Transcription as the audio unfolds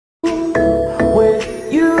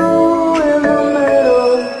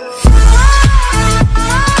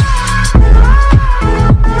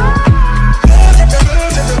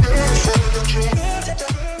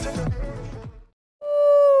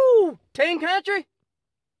country?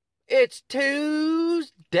 It's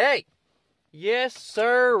Tuesday. Yes,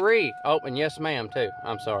 sirree. Oh, and yes, ma'am, too.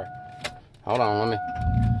 I'm sorry. Hold on, let me...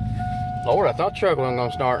 Lord, I thought the truck wasn't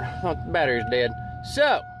gonna start. I thought the battery's dead.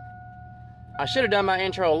 So, I should have done my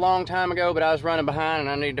intro a long time ago, but I was running behind and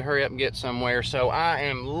I need to hurry up and get somewhere. So I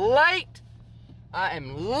am late. I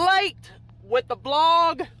am late with the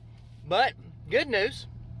vlog, but good news.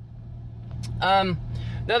 The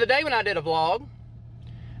other day when I did a vlog,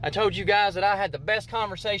 I told you guys that I had the best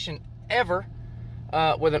conversation ever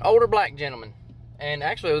with an older black gentleman. And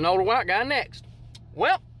actually, it was an older white guy next.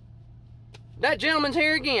 Well, that gentleman's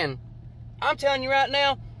here again. I'm telling you right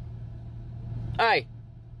now, hey,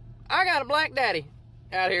 I got a black daddy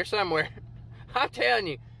out here somewhere. I'm telling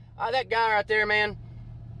you, that guy right there, man,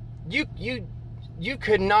 you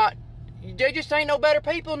could not, they just ain't no better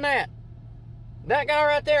people than that. That guy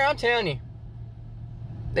right there, I'm telling you.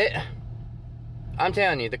 I'm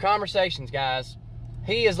telling you, the conversations, guys,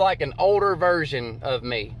 he is like an older version of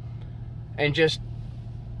me. And just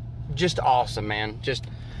awesome, man.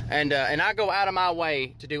 And I go out of my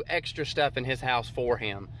way to do extra stuff in his house for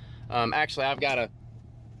him. Actually, I've got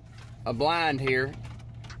a blind here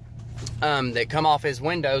that come off his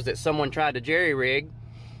windows that someone tried to jerry rig,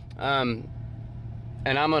 and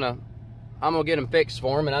I'm gonna get them fixed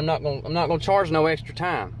for him, and I'm not gonna charge no extra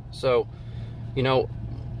time. So, you know,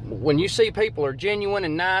 when you see people are genuine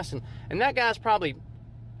and nice, and that guy's probably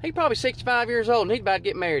 65 years old and he's about to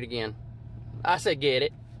get married again. I said get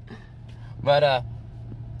it, but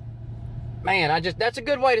man, that's a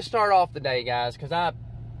good way to start off the day, guys, because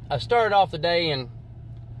I started off the day in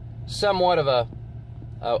somewhat of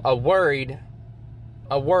a worried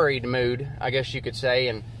mood, I guess you could say,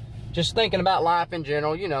 and just thinking about life in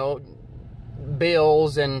general, you know,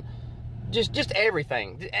 bills and just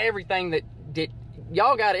everything that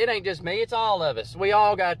y'all got. It ain't just me, it's all of us. We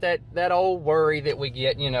all got that old worry that we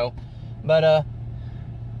get, you know. But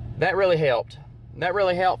that really helped. That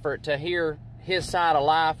really helped to hear his side of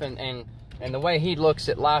life and the way he looks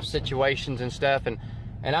at life situations and stuff. And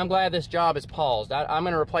I'm glad this job is paused. I'm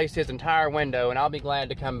going to replace his entire window, and I'll be glad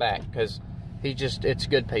to come back because it's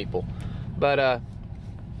good people. But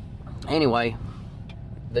anyway,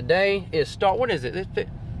 the day is what is it?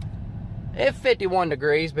 It's 51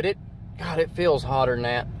 degrees, but God, it feels hotter than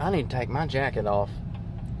that. I need to take my jacket off.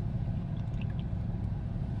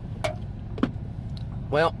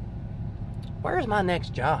 Well, where's my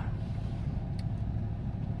next job?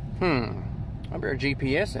 I better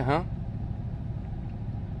GPS it, huh?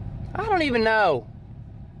 I don't even know.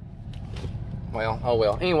 Well, oh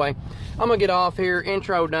well. Anyway, I'm gonna get off here.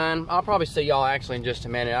 Intro done. I'll probably see y'all actually in just a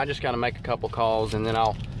minute. I just gotta make a couple calls, and then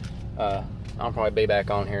I'll probably be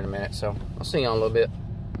back on here in a minute. So I'll see y'all in a little bit.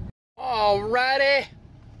 Alrighty.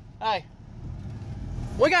 Hey,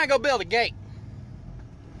 we gotta go build a gate.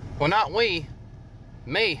 Well, not we.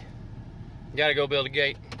 Me. Gotta go build a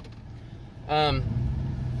gate. I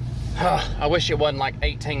wish it wasn't like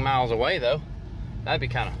 18 miles away though. That'd be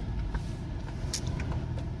kind of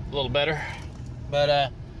a little better.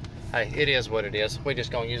 But hey, it is what it is. We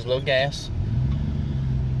just gonna use a little gas.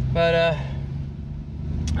 But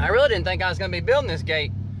I really didn't think I was gonna be building this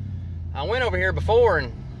gate. I went over here before,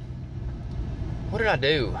 and what did I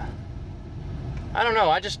do? I don't know.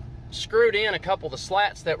 I just screwed in a couple of the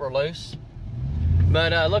slats that were loose.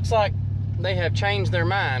 But looks like they have changed their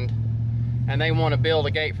mind, and they want to build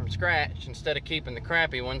a gate from scratch instead of keeping the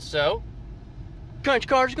crappy ones. So Country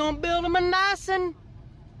Carter's gonna build them a nice one.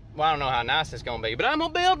 Well, I don't know how nice it's gonna be, but I'm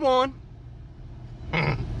gonna build one.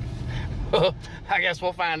 I guess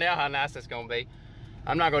we'll find out how nice it's gonna be.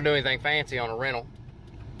 I'm not gonna do anything fancy on a rental.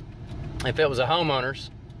 If it was a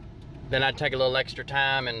homeowner's, then I'd take a little extra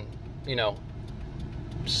time and, you know,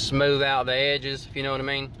 smooth out the edges, if you know what I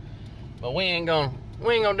mean. But we ain't gonna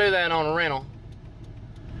do that on a rental,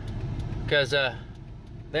 because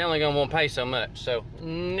they only gonna want to pay so much. So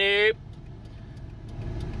nope.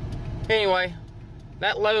 Anyway,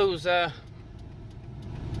 that Lowe's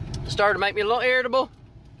started to make me a little irritable.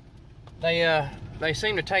 They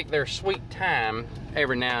seem to take their sweet time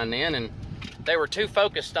every now and then, and they were too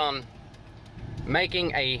focused on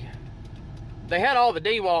making they had all the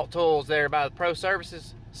DeWalt tools there by the Pro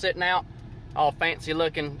Services sitting out, all fancy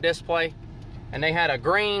looking display, and they had a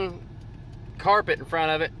green carpet in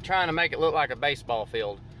front of it trying to make it look like a baseball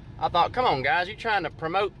field. I thought, come on guys, you trying to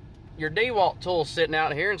promote your DeWalt tools sitting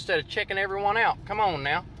out here instead of checking everyone out. Come on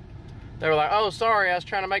now. They were like, oh, sorry, I was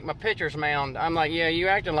trying to make my pitcher's mound. I'm like, yeah, you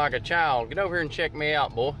acting like a child. Get over here and check me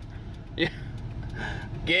out, boy.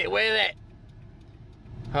 Get with it.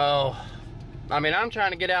 Oh, I mean, I'm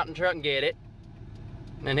trying to get out in the truck and get it,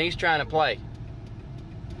 and he's trying to play.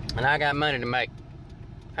 and I got money to make.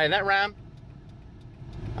 Hey, that rhyme?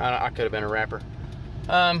 I could have been a rapper.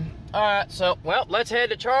 All right, so, well, let's head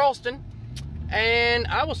to Charleston, and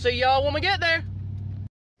I will see y'all when we get there.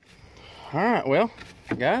 All right, well,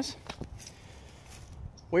 guys,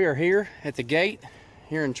 we are here at the gate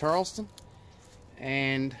here in Charleston,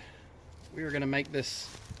 and we are gonna make this,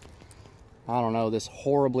 I don't know, this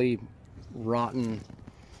horribly rotten,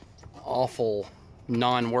 awful,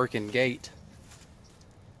 non-working gate.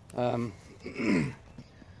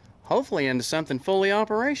 Hopefully into something fully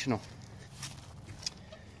operational.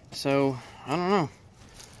 So, I don't know.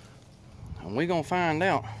 We're gonna find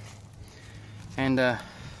out. And I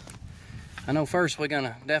know first we're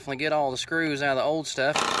gonna definitely get all the screws out of the old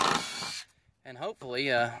stuff. And hopefully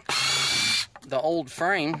the old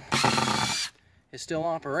frame is still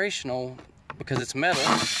operational because it's metal.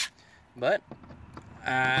 But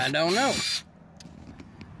I don't know.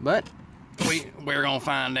 But we're gonna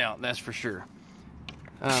find out, that's for sure.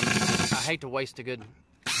 I hate to waste a good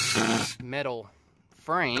metal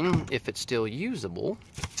frame if it's still usable,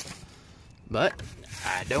 but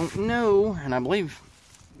I don't know, and I believe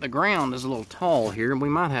the ground is a little tall here. We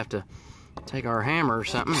might have to take our hammer or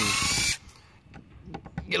something and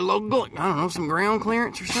get a little, I don't know, some ground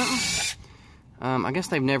clearance or something. I guess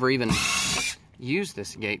they've never even used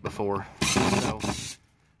this gate before, so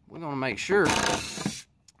we're gonna make sure that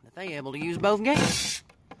they're able to use both gates.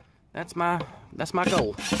 That's my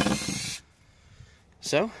goal.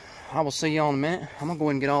 So, I will see y'all in a minute. I'm gonna go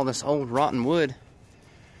ahead and get all this old rotten wood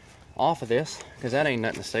off of this, because that ain't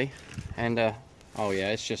nothing to see. And, oh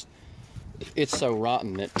yeah, it's so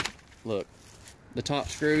rotten that, look, the top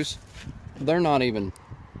screws, they're not even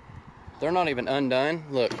undone.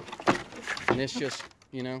 Look, and it's just,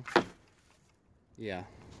 you know, yeah,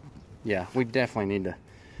 we definitely need to.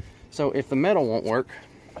 So, if the metal won't work,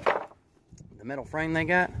 the metal frame they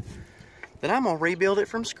got, then I'm gonna rebuild it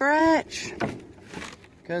from scratch,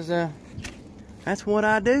 because that's what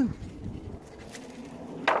I do.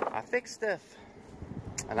 I fix stuff,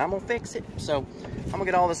 and I'm gonna fix it. So I'm gonna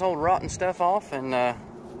get all this old rotten stuff off, and yeah,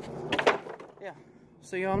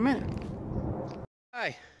 see y'all in a minute.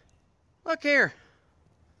 Hey, look here.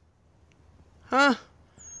 Huh?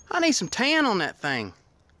 I need some tan on that thing.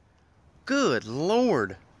 Good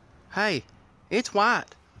Lord. Hey, it's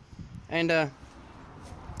white. And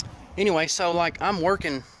anyway, so like I'm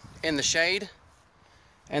working in the shade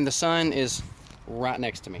and the sun is right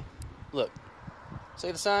next to me. Look,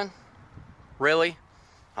 see the sun? Really?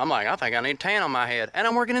 I'm like, I think I need tan on my head, and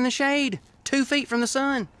I'm working in the shade 2 feet from the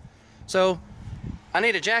sun. So I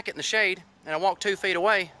need a jacket in the shade, and I walk 2 feet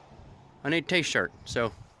away, I need a t-shirt.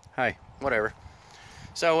 So hey, whatever.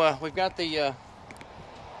 So we've got the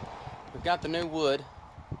new wood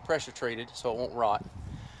pressure treated so it won't rot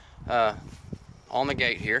on the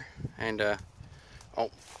gate here, and oh,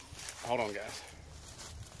 hold on guys.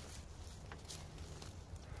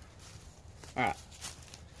 All right,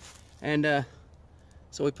 and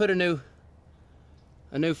so we put a new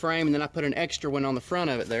frame, and then I put an extra one on the front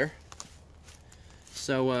of it there.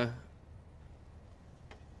 So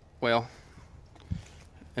well,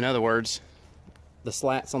 in other words, the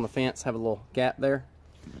slats on the fence have a little gap there,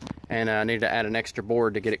 and I needed to add an extra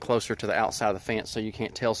board to get it closer to the outside of the fence so you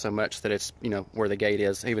can't tell so much that it's, you know, where the gate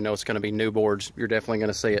is. Even though it's going to be new boards, you're definitely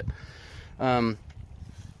going to see it.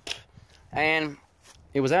 And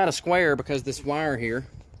it was out of square because this wire here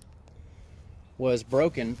was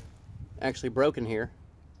broken, actually broken here,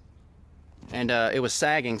 and it was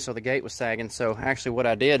sagging, so the gate was sagging. So actually what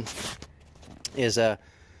I did is the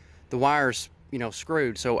wires, you know,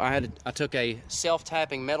 screwed. So I took a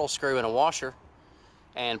self-tapping metal screw and a washer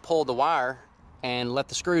and pulled the wire and let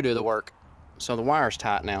the screw do the work. So the wire's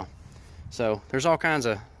tight now. So there's all kinds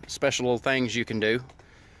of special little things you can do.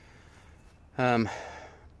 And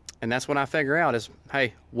that's what I figure out is,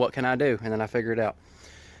 hey, what can I do? And then I figure it out.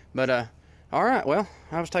 But all right, well,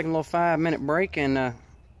 I was taking a little 5-minute break, and it's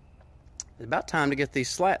about time to get these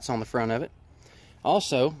slats on the front of it.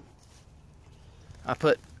 Also, I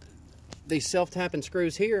put these self-tapping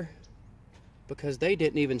screws here because they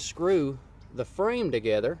didn't even screw the frame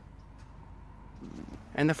together,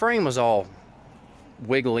 and the frame was all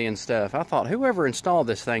wiggly and stuff. I thought whoever installed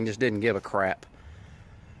this thing just didn't give a crap.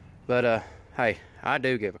 But hey, I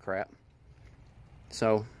do give a crap,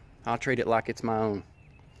 so I'll treat it like it's my own.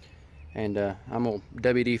 And I'm gonna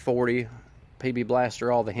WD-40 PB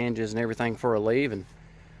Blaster all the hinges and everything for a leave, and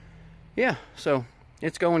yeah, so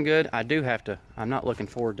it's going good. I do have to, I'm not looking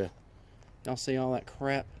forward to, y'all see all that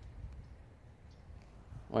crap?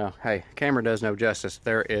 Well, hey, camera does no justice.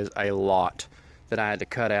 There is a lot that I had to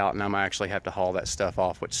cut out, and I'm actually have to haul that stuff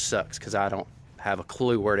off, which sucks because I don't have a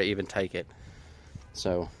clue where to even take it.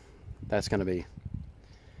 So that's gonna be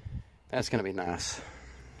nice.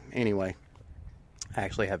 Anyway, I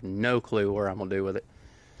actually have no clue where I'm gonna do with it.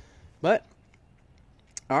 But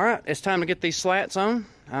all right, it's time to get these slats on.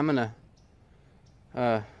 I'm gonna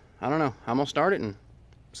I don't know, I'm gonna start it and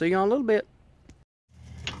see you in a little bit.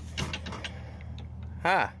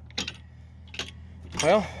 Hi.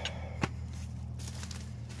 Well,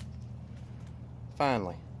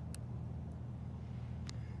 finally.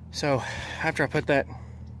 So after I put the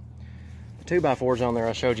 2x4s on there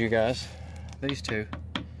I showed you guys, these two,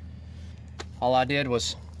 all I did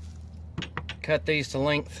was cut these to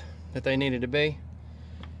length that they needed to be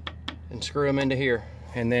and screw them into here,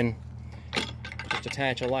 and then just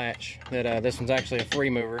attach a latch that this one's actually a free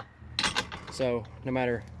mover, so no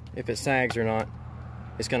matter if it sags or not,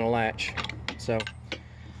 it's gonna latch. So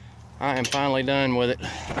I am finally done with it,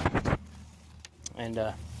 and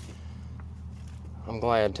I'm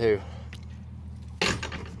glad too,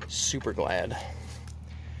 super glad.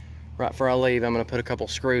 Right before I leave, I'm gonna put a couple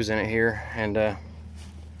screws in it here, and I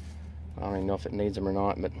don't even know if it needs them or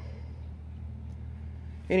not, but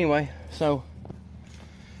anyway, so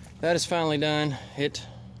that is finally done.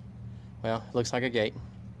 Well, it looks like a gate,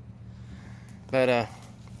 but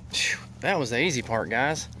that was the easy part,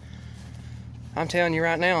 guys. I'm telling you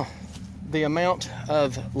right now, the amount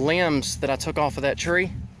of limbs that I took off of that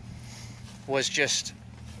tree was just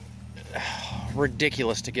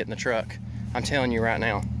ridiculous to get in the truck. I'm telling you right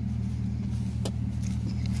now.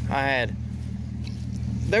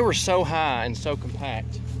 They were so high and so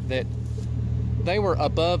compact that they were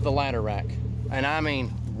above the ladder rack. And I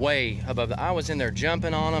mean way above I was in there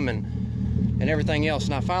jumping on them and everything else.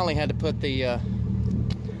 And I finally had to put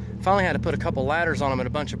a couple ladders on them and a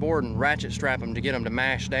bunch of board and ratchet strap them to get them to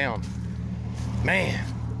mash down. Man,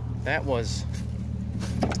 that was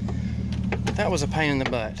a pain in the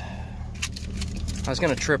butt. I was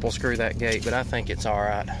gonna triple screw that gate, but I think it's all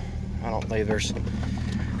right. I don't believe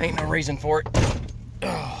ain't no reason for it.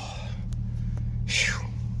 Oh.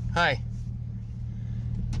 Hey,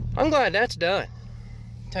 I'm glad that's done.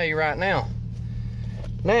 I'll tell you right now.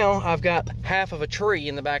 Now I've got half of a tree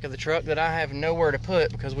in the back of the truck that I have nowhere to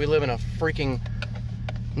put because we live in a freaking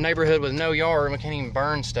neighborhood with no yard and we can't even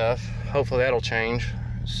burn stuff. Hopefully that'll change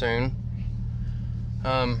soon.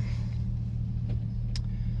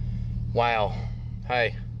 Wow.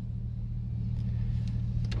 Hey.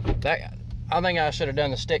 I think I should have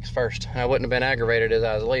done the sticks first. I wouldn't have been aggravated as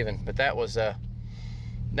I was leaving, but that was a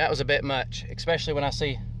bit much, especially when I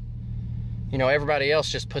see, you know, everybody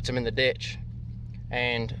else just puts them in the ditch,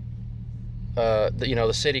 and you know,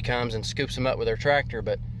 the city comes and scoops them up with their tractor,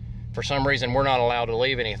 but for some reason we're not allowed to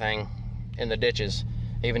leave anything in the ditches,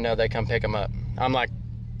 even though they come pick them up. I'm like,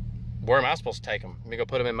 where am I supposed to take them? Let me go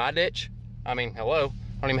put them in my ditch? I mean, hello,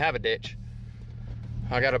 I don't even have a ditch.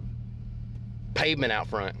 I got a pavement out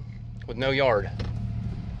front with no yard.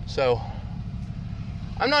 So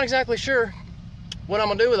I'm not exactly sure what I'm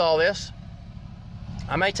gonna do with all this.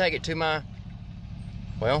 I may take it to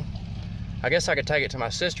well, I guess I could take it to my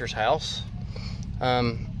sister's house,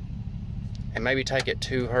 and maybe take it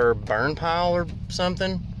to her burn pile or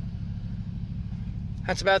something.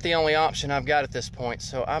 That's about the only option I've got at this point.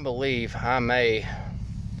 So I believe I may.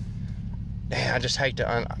 I just hate to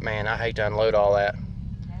I hate to unload all that.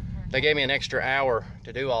 They gave me an extra hour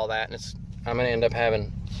to do all that, and I'm gonna end up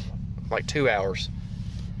having like 2 hours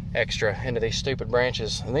extra into these stupid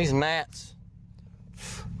branches. And these gnats,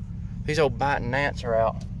 these old biting gnats are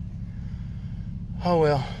out. Oh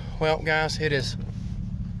well guys, it is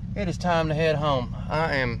time to head home.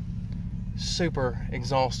 I am super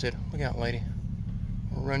exhausted. Look out, lady,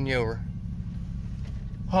 I'll run you over.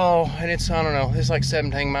 Oh, and I don't know, it's like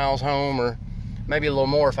 17 miles home, or maybe a little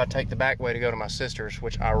more if I take the back way to go to my sister's,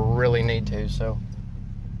 which I really need to. So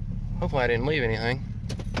hopefully I didn't leave anything.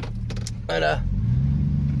 But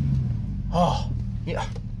oh yeah,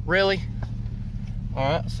 really?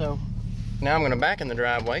 All right, so now I'm gonna back in the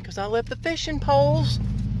driveway because I left the fishing poles.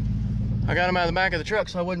 I got them out of the back of the truck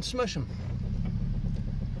so I wouldn't smush them.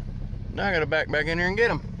 Now I gotta back in here and get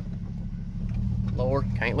them. Lord,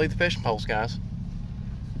 can't leave the fishing poles, guys.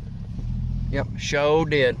 Yep, sure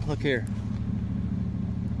did. Look here.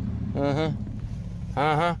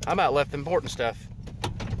 I about left the important stuff.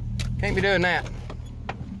 Can't be doing that.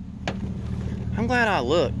 I'm glad I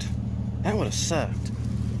looked. That would have sucked.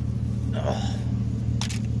 Ugh.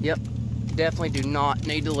 Yep, definitely do not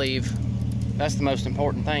need to leave. That's the most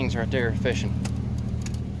important things right there, fishing.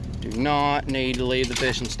 Do not need to leave the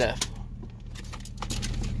fishing stuff.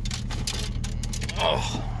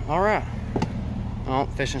 Oh, all right. Oh,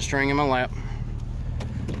 fishing string in my lap.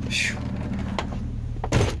 Whew.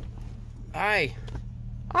 Hey,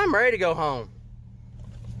 I'm ready to go home.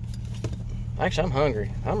 Actually, I'm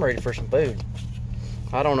hungry. I'm ready for some food.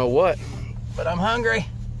 I don't know what, but I'm hungry.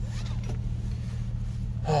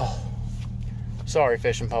 Oh, sorry,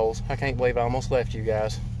 fishing poles. I can't believe I almost left you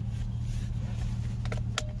guys.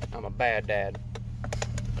 I'm a bad dad.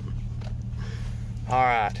 All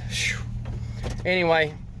right.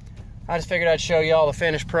 Anyway, I just figured I'd show you all the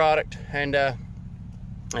finished product, and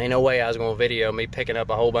ain't no way I was gonna video me picking up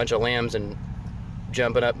a whole bunch of limbs and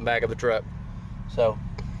jumping up in the back of the truck. So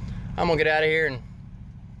I'm gonna get out of here, and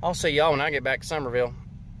I'll see y'all when I get back to Summerville.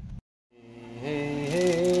 Hey,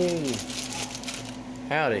 hey.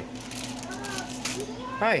 Howdy.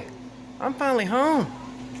 Hey, I'm finally home.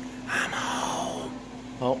 I'm home.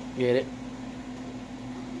 Oh, get it?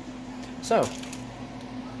 So,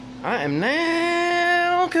 I am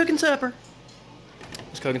now cooking supper.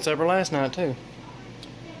 I was cooking supper last night too.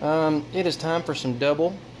 It is time for some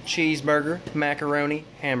double cheeseburger, macaroni,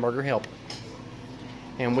 hamburger helper.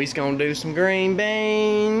 And we's gonna do some green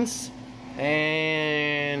beans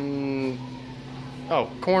and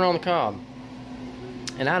corn on the cob.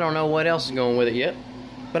 And I don't know what else is going with it yet,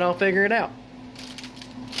 but I'll figure it out.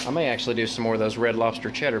 I may actually do some more of those Red Lobster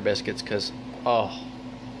cheddar biscuits, because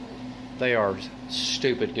they are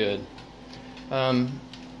stupid good.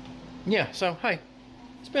 Yeah, so hey,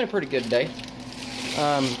 it's been a pretty good day.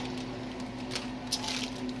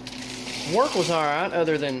 Work was alright,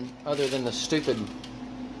 other than the stupid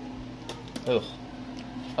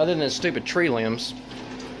tree limbs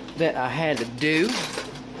that I had to do.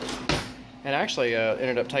 And I actually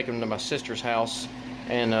ended up taking them to my sister's house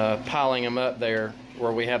and piling them up there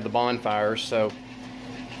where we have the bonfires. So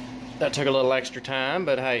that took a little extra time,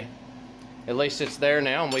 but hey, at least it's there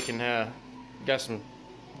now, and we can got some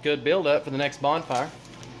good build up for the next bonfire.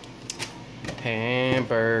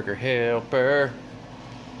 Hamburger helper.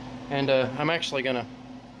 And I'm actually gonna,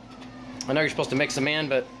 I know you're supposed to mix them in,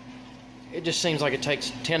 but it just seems like it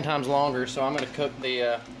takes 10 times longer, so I'm gonna cook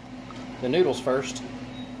the noodles first.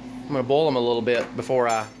 I'm gonna boil them a little bit before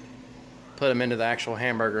I put them into the actual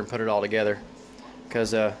hamburger and put it all together,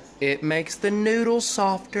 because it makes the noodles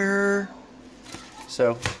softer.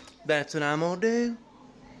 So that's what I'm gonna do.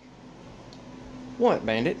 What,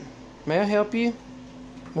 Bandit? May I help you?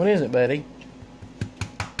 What is it, buddy?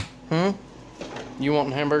 You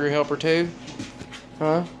want a hamburger helper too?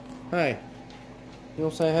 Huh? Hey. You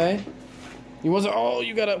wanna say hey? You wasn't, oh,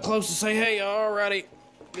 you got up close to say hey. Alrighty.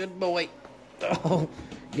 Good boy. Oh,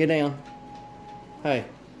 get down. Hey.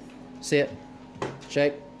 Sit.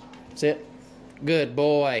 Shake. Sit. Good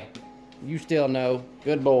boy. You still know.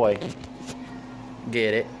 Good boy.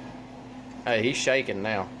 Get it. Hey, he's shaking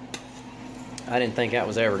now. I didn't think that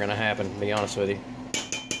was ever gonna happen, to be honest with you.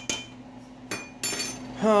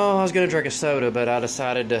 Oh, I was gonna drink a soda, but I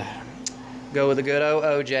decided to go with a good old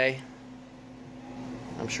OJ.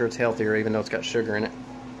 I'm sure it's healthier, even though it's got sugar in it.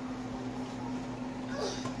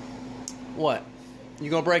 What?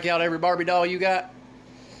 You gonna break out every Barbie doll you got?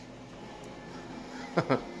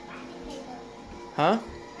 Huh?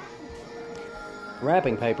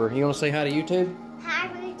 Wrapping paper. You wanna say hi to YouTube? Hi,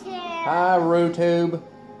 YouTube. Hi, RooTube.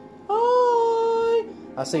 Hi.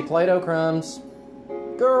 I see Play-Doh crumbs.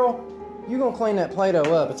 Girl, you gonna clean that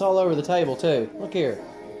Play-Doh up. It's all over the table, too. Look here.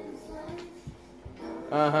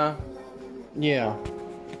 Uh-huh. Yeah.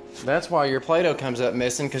 That's why your Play-Doh comes up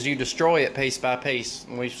missing, because you destroy it piece by piece.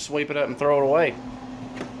 And we sweep it up and throw it away.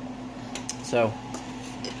 So,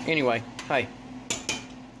 anyway, hey.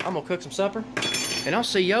 I'm gonna cook some supper. And I'll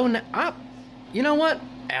see yo you know what?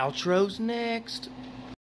 Outro's next.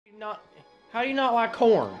 How do you not like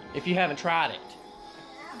corn if you haven't tried it?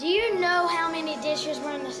 Do you know how many dishes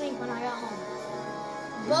were in the sink when I got home?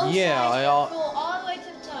 Both Yeah, sides were full all the way to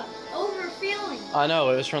the top. Overfilling. I know,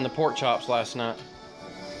 it was from the pork chops last night.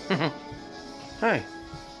 Hey.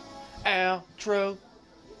 Outro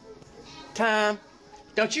time.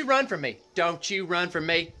 Don't you run from me. Don't you run from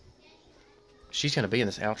me. She's going to be in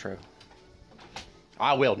this outro.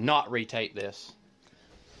 I will not retape this.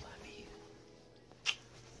 Love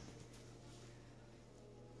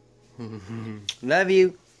you. Love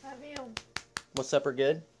you. Love you. Was supper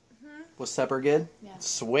good? Was supper good? Yeah.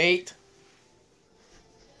 Sweet.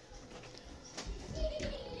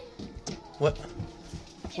 What?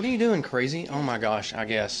 What are you doing, crazy? Oh my gosh, I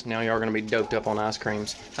guess. Now you are going to be doped up on ice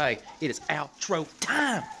creams. Hey, it is outro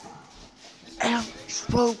time.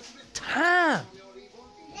 Outro time.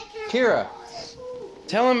 Kira,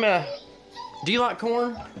 tell him, do you like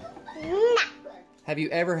corn? No. Have you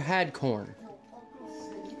ever had corn?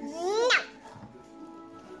 No.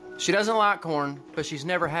 She doesn't like corn, but she's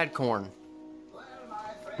never had corn.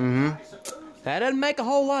 That doesn't make a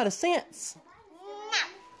whole lot of sense.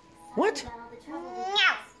 What?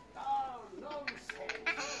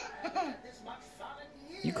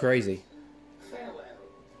 You crazy.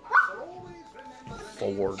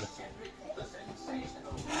 Ford.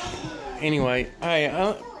 Anyway,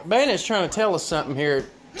 hey, Bandit's trying to tell us something here,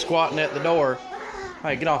 squatting at the door.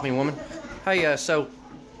 Hey, get off me, woman. Hey, so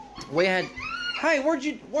we had. Hey,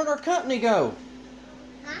 where'd our company go?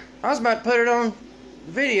 Huh? I was about to put it on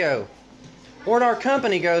video. Where'd our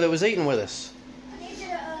company go that was eating with us?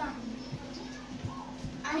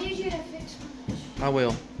 I need you to fix my I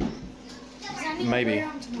will. I need Maybe. To put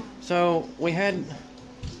it on tomorrow. So we had.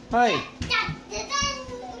 Hey,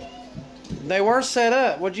 they were set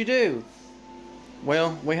up. What'd you do?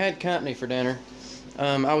 Well, we had company for dinner.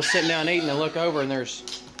 I was sitting down eating and look over and there's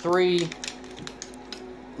 3.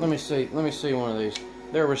 Let me see one of these.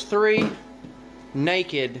 There was 3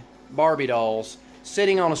 naked Barbie dolls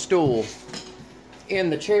sitting on a stool in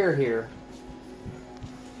the chair here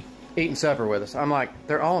eating supper with us. I'm like,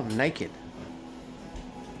 they're all naked.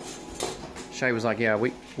 Shay was like, yeah,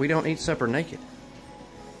 we don't eat supper naked.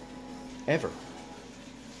 Ever.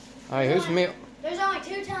 Alright, who's the meal? There's only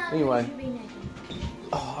 2 times Anyway. you should be naked.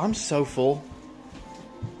 Oh, I'm so full.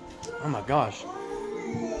 Oh my gosh.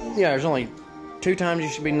 Yeah, there's only 2 times you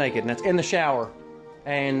should be naked, and that's in the shower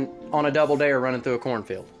and on a double dare running through a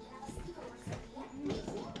cornfield.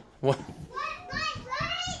 What?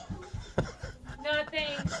 Nothing.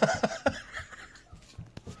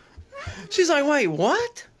 She's like, wait,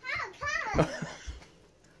 what?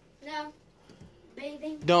 No.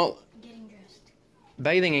 Bathing. Don't. Getting dressed.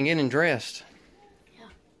 Bathing and getting dressed.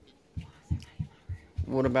 Yeah.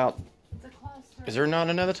 What about, It's a cluster. is there not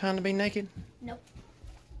another time to be naked? Nope.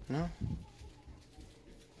 No?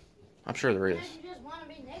 I'm sure there is. Unless you just want to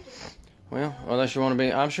be naked. Well, unless you want to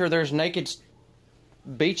be, I'm sure there's naked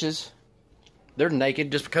beaches. They're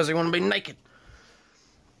naked just because they want to be naked.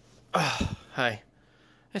 Hey,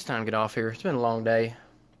 it's time to get off here. It's been a long day.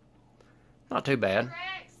 Not too bad.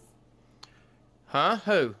 Rex, Huh?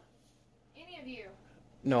 Who? any of you?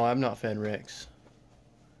 No, I've not fed Rex.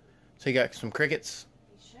 So you got some crickets?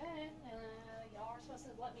 You should. Y'all are supposed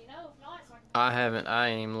to let me know. If not, so I haven't. I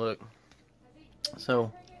ain't even looked.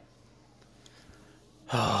 So,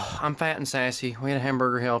 I'm fat and sassy. We had a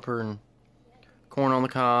hamburger helper and corn on the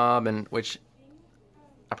cob, and which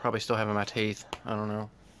I probably still have in my teeth. I don't know.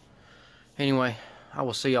 Anyway, I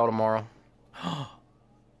will see y'all tomorrow.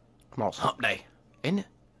 Tomorrow's hump day, isn't it?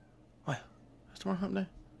 Well, is tomorrow hump day?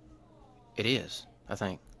 It is, I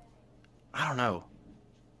think. I don't know.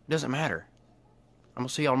 It doesn't matter. I'm gonna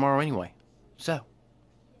see y'all tomorrow anyway. So,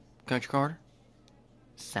 Country Carter,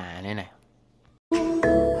 signing out.